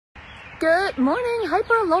Good morning,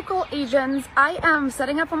 hyper-local agents. I am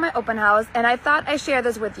setting up for my open house and I thought I'd share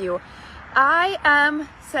this with you. I am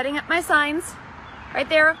setting up my signs right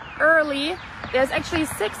there early. There's actually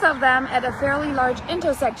 6 of them at a fairly large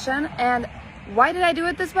intersection. And why did I do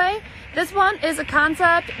it this way? This one is a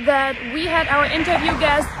concept that we had our interview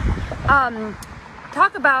guest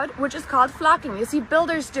talk about, which is called flocking. You see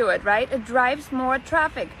builders do it, right? It drives more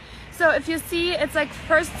traffic. So if you see, it's like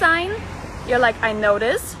first sign, you're like, I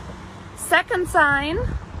notice. Second sign,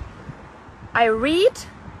 I read.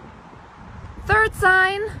 Third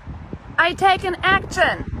sign, I take an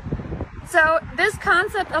action. So this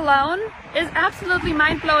concept alone is absolutely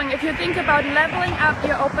mind-blowing if you think about leveling up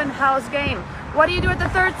your open house game. What do you do at the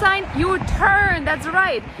third sign? You turn, that's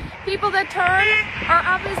right. People that turn are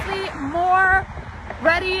obviously more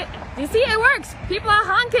ready. You see, it works. People are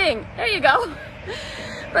honking. There you go.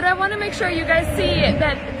 But I want to make sure you guys see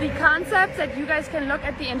that the concepts that you guys can look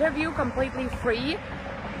at the interview completely free,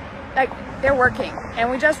 like they're working. And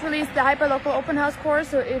we just released the Hyperlocal Open House course.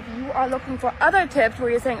 So if you are looking for other tips where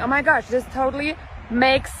you're saying, oh my gosh, this totally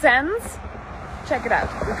makes sense, check it out.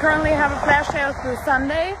 We currently have a flash sale through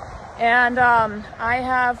Sunday, and I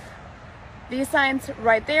have these signs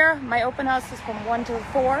right there. My open house is from 1 to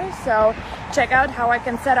 4. So check out how I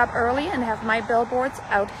can set up early and have my billboards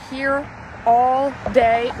out here all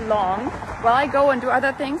day long while I go and do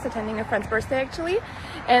other things, attending a friend's birthday actually.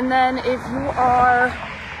 And then if you are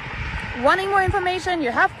wanting more information, you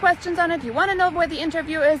have questions on it, you want to know where the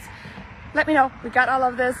interview is, let me know. We got all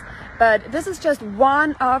of this. But this is just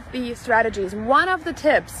one of the strategies, one of the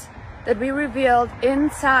tips that we revealed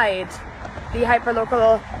inside the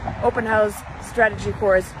Hyperlocal Open House Strategy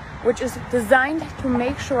course, which is designed to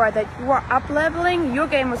make sure that you are up-leveling your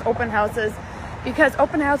game with open houses, because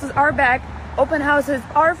open houses are back, open houses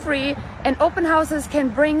are free, and open houses can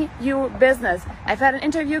bring you business. I've had an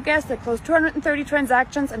interview guest that closed 230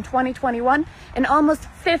 transactions in 2021, and almost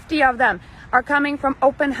 50 of them are coming from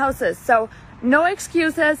open houses. So no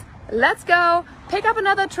excuses. Let's go. Pick up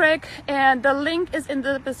another trick, and the link is in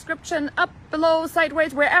the description, up below,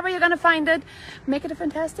 sideways, wherever you're gonna find it. Make it a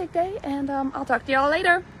fantastic day, and I'll talk to you all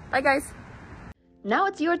later. Bye guys. Now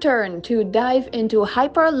it's your turn to dive into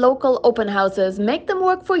hyper-local open houses, make them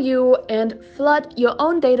work for you, and flood your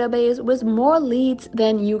own database with more leads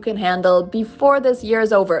than you can handle before this year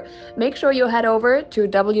is over. Make sure you head over to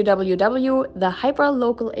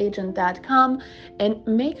www.thehyperlocalagent.com and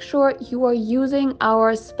make sure you are using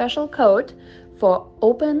our special code for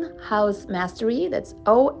Open House Mastery. That's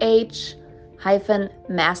OH-Mastery,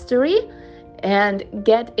 and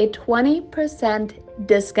get a 20%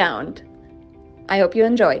 discount. I hope you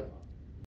enjoy.